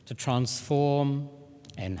to transform,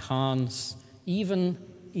 enhance, even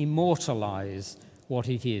immortalize what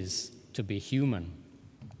it is to be human.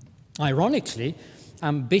 Ironically,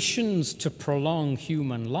 ambitions to prolong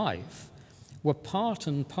human life were part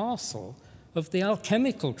and parcel of the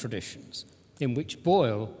alchemical traditions in which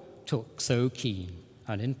Boyle took so keen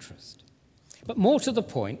an interest. But more to the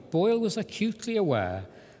point, Boyle was acutely aware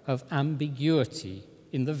of ambiguity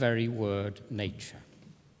in the very word nature.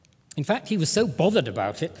 In fact, he was so bothered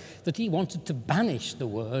about it that he wanted to banish the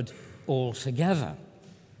word altogether.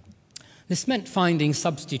 This meant finding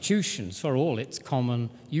substitutions for all its common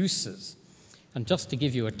uses. And just to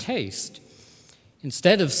give you a taste,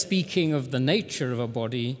 instead of speaking of the nature of a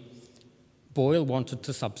body, Boyle wanted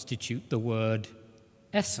to substitute the word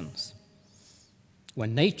essence.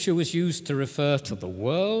 When nature was used to refer to the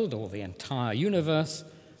world or the entire universe,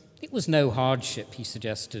 it was no hardship, he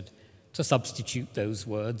suggested, to substitute those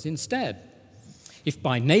words instead. If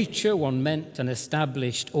by nature one meant an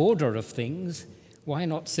established order of things, why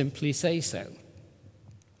not simply say so?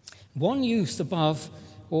 One use above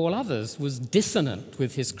all others was dissonant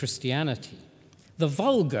with his Christianity. The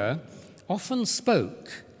vulgar often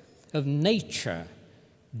spoke of nature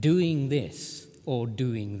doing this or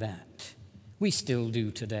doing that. We still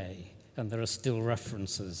do today, and there are still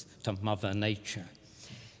references to Mother Nature.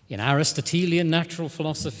 In Aristotelian natural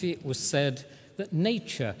philosophy, it was said that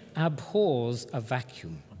nature abhors a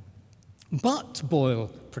vacuum. But, Boyle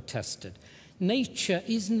protested, nature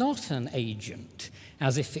is not an agent,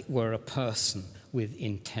 as if it were a person with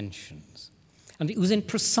intentions. And it was in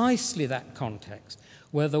precisely that context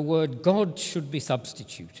where the word God should be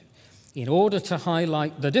substituted, in order to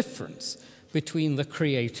highlight the difference between the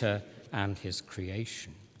Creator and his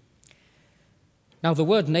creation. Now, the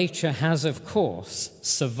word nature has, of course,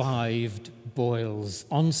 survived Boyle's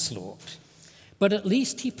onslaught, but at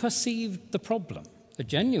least he perceived the problem, the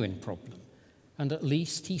genuine problem, and at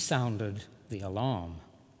least he sounded the alarm.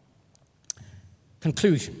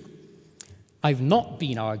 Conclusion. I've not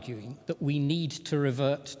been arguing that we need to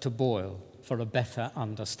revert to Boyle for a better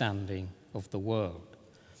understanding of the world.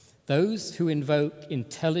 Those who invoke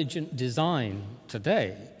intelligent design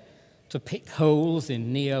today to pick holes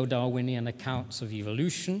in neo-Darwinian accounts of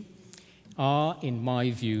evolution are, in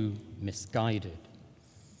my view, misguided.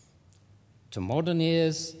 To modern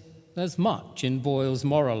ears, there's much in Boyle's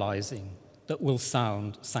moralizing that will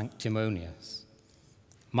sound sanctimonious.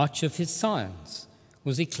 Much of his science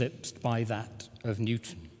was eclipsed by that of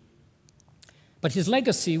Newton. But his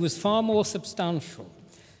legacy was far more substantial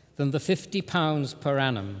than the £50 per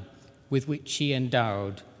annum with which he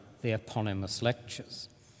endowed the eponymous lectures.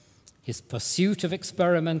 His pursuit of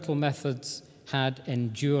experimental methods had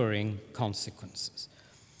enduring consequences.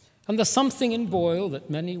 And there's something in Boyle that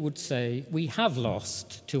many would say we have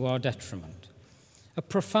lost to our detriment, a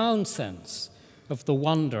profound sense of the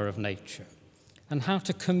wonder of nature and how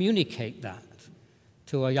to communicate that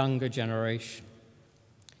to a younger generation.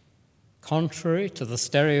 Contrary to the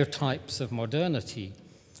stereotypes of modernity,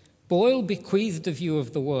 Boyle bequeathed a view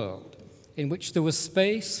of the world in which there was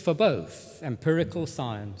space for both empirical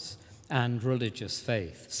science and religious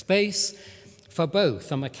faith, space for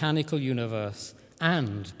both a mechanical universe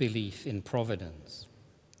and belief in providence.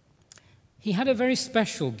 He had a very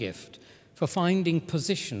special gift for finding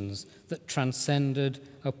positions that transcended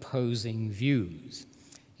opposing views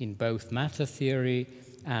in both matter theory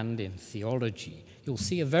and in theology. You'll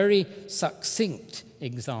see a very succinct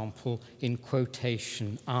example in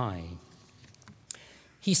quotation I.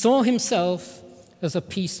 He saw himself as a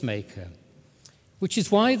peacemaker, which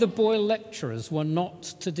is why the Boyle lecturers were not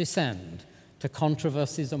to descend to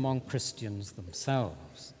controversies among Christians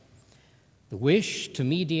themselves. The wish to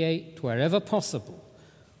mediate wherever possible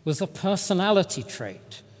was a personality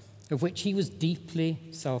trait of which he was deeply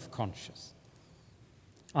self-conscious.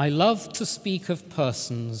 I love to speak of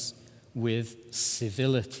persons with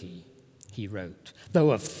civility, he wrote,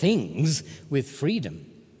 though of things with freedom.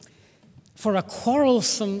 For a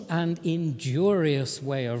quarrelsome and injurious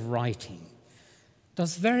way of writing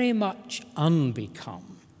does very much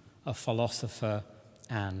unbecome a philosopher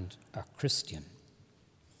and a Christian.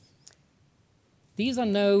 These are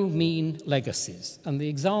no mean legacies, and the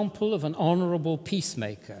example of an honorable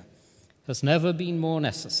peacemaker has never been more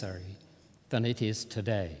necessary than it is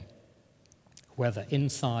today, whether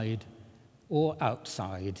inside or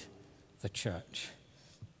outside the church.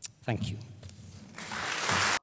 Thank you.